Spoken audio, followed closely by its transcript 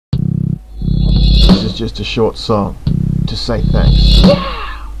This is just a short song to say thanks.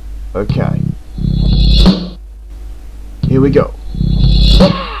 Okay. Here we go.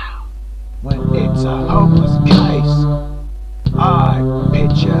 When it's a hopeless case, I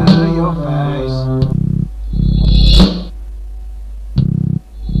picture your face.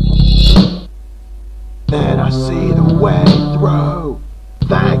 Then I see the way through.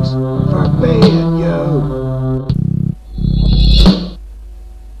 Thanks for being you.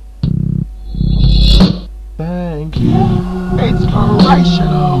 Thank you.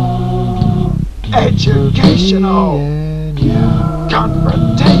 Inspirational, educational,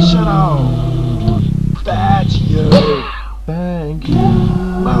 confrontational. That's you. Thank you.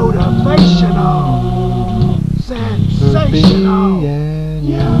 Motivational, sensational,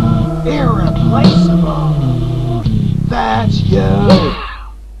 irreplaceable. That's you.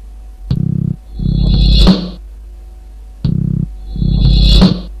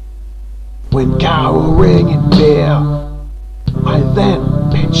 When cow ringing near, I then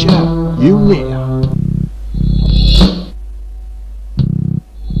picture you near.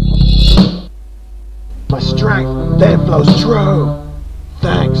 My strength then flows true.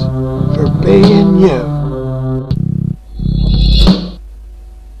 Thanks for being you.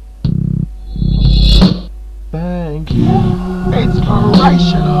 Thank you.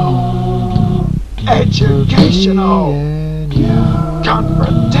 Inspirational, educational,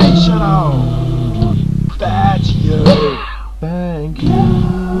 confrontational. That's you. Thank you.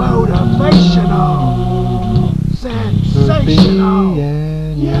 Motivational, sensational,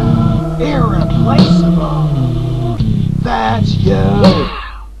 irreplaceable. That's you.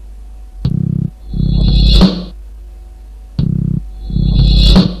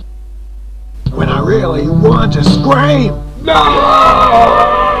 When I really want to scream, no!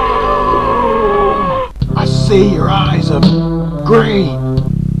 I see your eyes of green.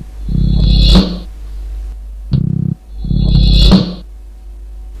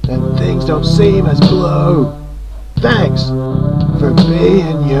 And things don't seem as blue. Thanks for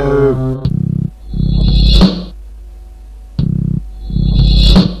being you.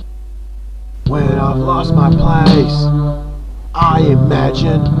 When I've lost my place, I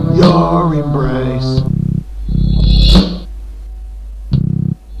imagine your embrace.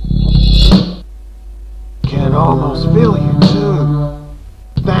 Can almost feel you too.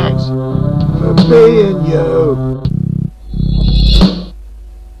 Thanks for being you.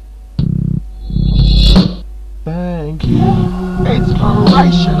 Thank you.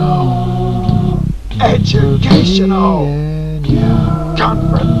 Inspirational, educational,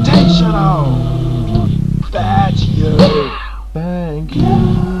 confrontational. That's you. Thank you.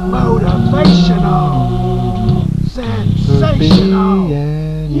 Motivational, sensational,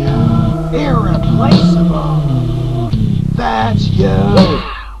 irreplaceable. That's you.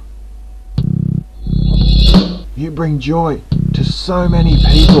 You bring joy to so many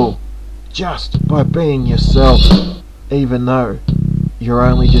people just by being yourself, even though you're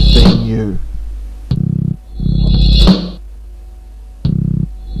only just being you.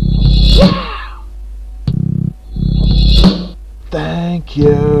 Thank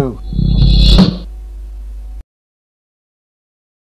you.